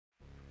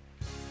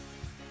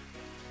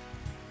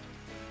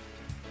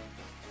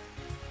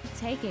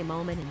take a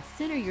moment and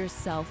center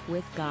yourself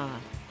with God.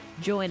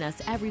 Join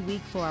us every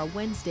week for our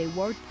Wednesday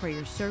Word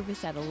Prayer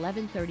service at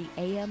 11:30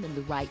 a.m. in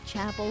the Wright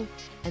Chapel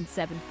and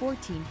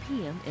 7:14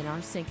 p.m. in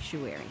our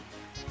sanctuary.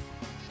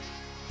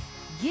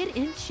 Get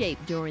in shape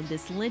during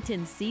this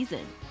Lenten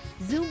season.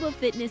 Zumba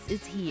Fitness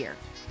is here.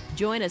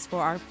 Join us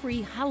for our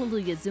free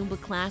Hallelujah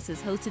Zumba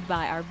classes hosted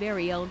by our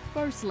very own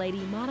First Lady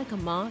Monica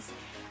Moss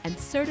and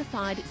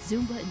certified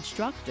Zumba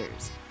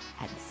instructors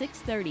at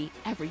 6:30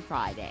 every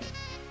Friday.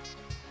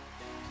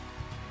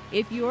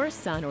 If your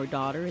son or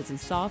daughter is a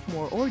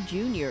sophomore or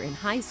junior in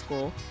high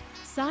school,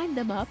 sign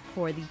them up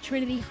for the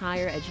Trinity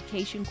Higher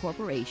Education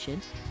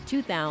Corporation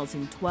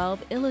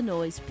 2012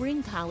 Illinois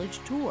Spring College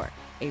Tour,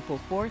 April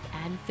 4th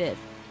and 5th.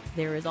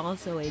 There is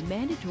also a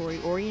mandatory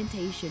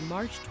orientation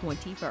March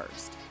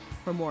 21st.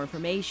 For more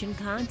information,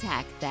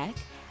 contact Beck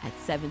at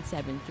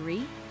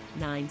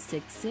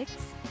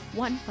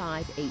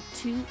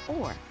 773-966-1582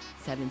 or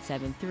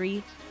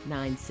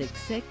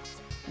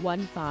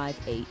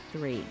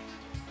 773-966-1583.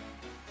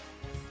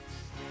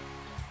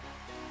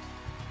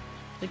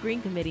 The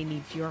Green Committee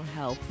needs your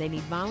help. They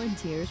need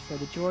volunteers for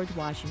the George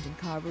Washington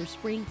Carver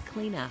Spring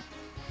Cleanup.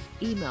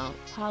 Email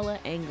Paula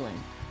Englund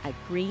at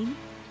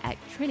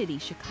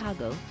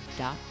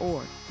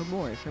green@trinitychicago.org for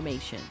more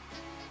information.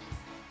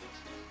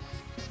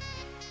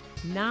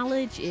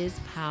 Knowledge is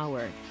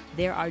power.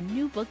 There are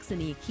new books in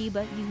the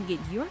Akiba. You can get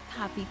your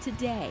copy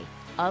today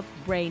of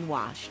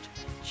Brainwashed,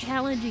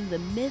 Challenging the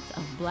Myth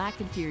of Black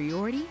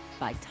Inferiority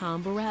by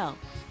Tom Burrell.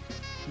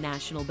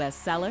 National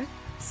bestseller,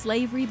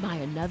 Slavery by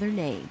Another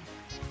Name,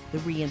 The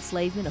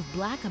Re-Enslavement of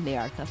Black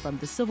America from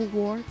the Civil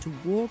War to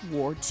World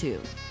War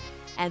II.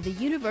 And The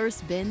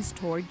Universe Bends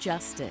Toward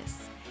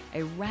Justice,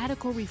 a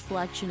radical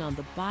reflection on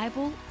the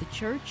Bible, the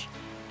church,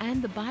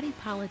 and the body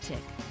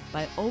politic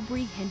by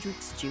Aubrey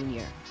Hendricks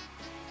Jr.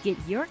 Get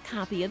your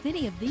copy of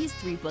any of these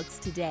 3 books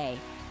today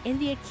in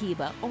the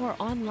Akiba or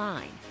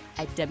online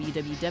at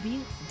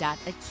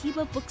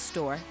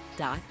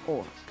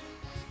www.akibabookstore.org.